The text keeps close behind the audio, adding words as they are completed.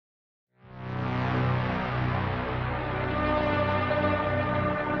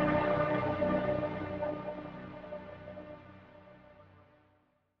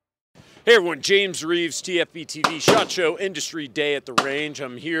Hey everyone, James Reeves, TFBTV, SHOT Show Industry Day at the Range.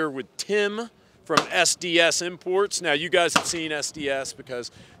 I'm here with Tim from SDS Imports. Now you guys have seen SDS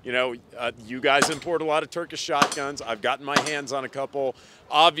because, you know, you guys import a lot of Turkish shotguns. I've gotten my hands on a couple,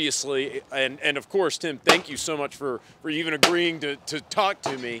 obviously. And of course, Tim, thank you so much for even agreeing to talk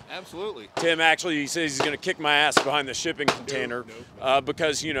to me. Absolutely. Tim actually, he says he's going to kick my ass behind the shipping container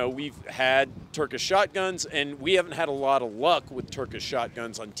because, you know, we've had Turkish shotguns and we haven't had a lot of luck with Turkish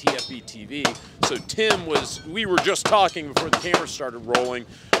shotguns on TFBTV. So Tim we were just talking before the camera started rolling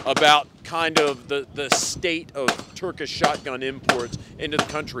about kind of the state of Turkish shotgun imports into the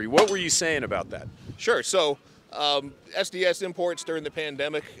country. What were you saying about that? Sure. So SDS Imports during the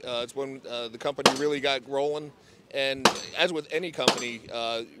pandemic, it's when the company really got rolling. And as with any company,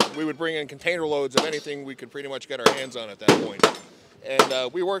 we would bring in container loads of anything we could pretty much get our hands on at that point.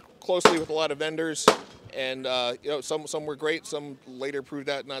 And we worked closely with a lot of vendors, and you know, some were great, some later proved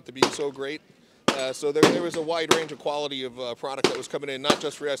out not to be so great. So there was a wide range of quality of product that was coming in, not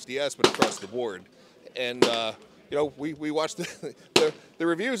just for SDS, but across the board. And you know, we watched the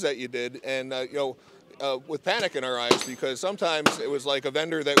reviews that you did, and you know, with panic in our eyes, because sometimes it was like a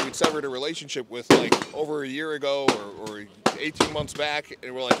vendor that we'd severed a relationship with like over a year ago or 18 months back,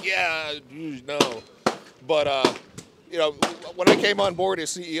 and we're like, yeah, no. But you know, when I came on board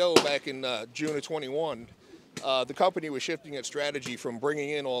as CEO back in June of 21, the company was shifting its strategy from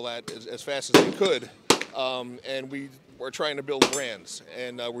bringing in all that as fast as they could, and we were trying to build brands,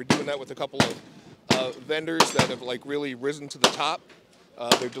 and we're doing that with a couple of vendors that have like really risen to the top.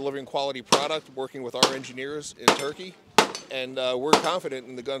 They're delivering quality product, working with our engineers in Turkey, and we're confident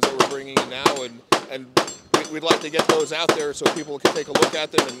in the guns that we're bringing in now, and we'd like to get those out there so people can take a look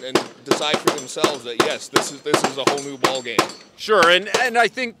at them and decide for themselves that yes, this is a whole new ball game. Sure, and I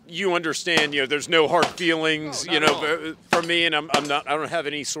think you understand. You know, there's no hard feelings. No, you know, from me, and I don't have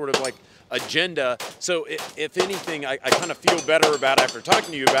any sort of like agenda. So if anything, I kind of feel better about it after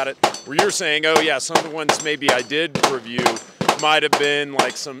talking to you about it. Where you're saying, oh yeah, some of the ones maybe I did review might have been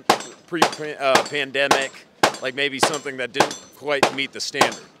like some pre-pandemic, like maybe something that didn't quite meet the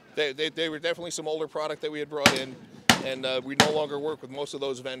standard. They were definitely some older product that we had brought in, and we no longer work with most of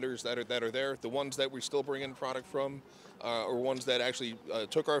those vendors that are there. The ones that we still bring in product from are ones that actually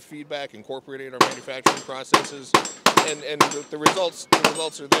took our feedback, incorporated our manufacturing processes, and the results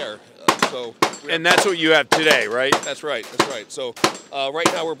are there. And that's what you have today, right? That's right. That's right. So right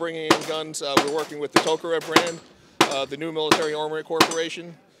now we're bringing in guns. We're working with the Tokarev brand, the new Military Armament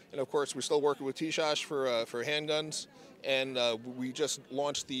Corporation, and of course we're still working with Turkish for handguns. And we just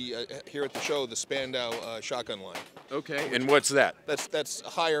launched here at the show the Spandau shotgun line. Okay. And what's that? That's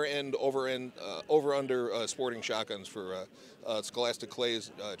higher end over under sporting shotguns for Scholastic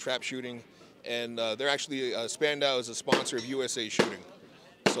Clay's trap shooting, and they're actually Spandau is a sponsor of USA Shooting.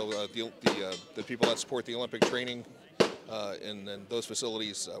 So the people that support the Olympic training and those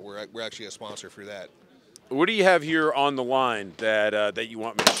facilities, we're actually a sponsor for that. What do you have here on the line that you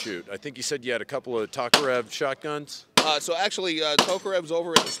want me to shoot? I think you said you had a couple of Tokarev shotguns. So actually, Tokarev's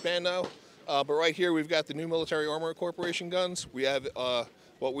over at the Spandau, but right here we've got the new Military Armament Corporation guns. We have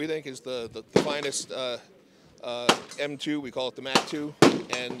what we think is the finest M2. We call it the MAC-2,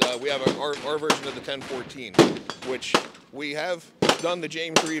 and we have our version of the 1014, which we have done the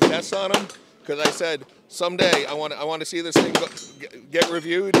James Reeves tests on them, because I said someday I want to see this thing get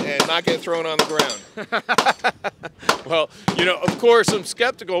reviewed and not get thrown on the ground. Well, you know, of course I'm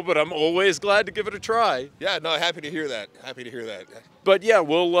skeptical, but I'm always glad to give it a try. Yeah, no, happy to hear that. Happy to hear that. But yeah,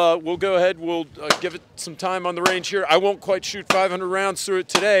 we'll go ahead. We'll give it some time on the range here. I won't quite shoot 500 rounds through it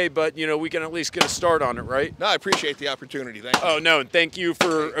today, but you know, we can at least get a start on it, right? No, I appreciate the opportunity. Thank you. Oh no, and thank you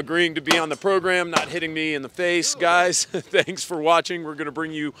for agreeing to be on the program, not hitting me in the face, guys. Thanks for watching. We're going to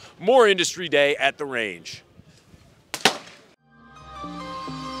bring you more Industry Day at the range.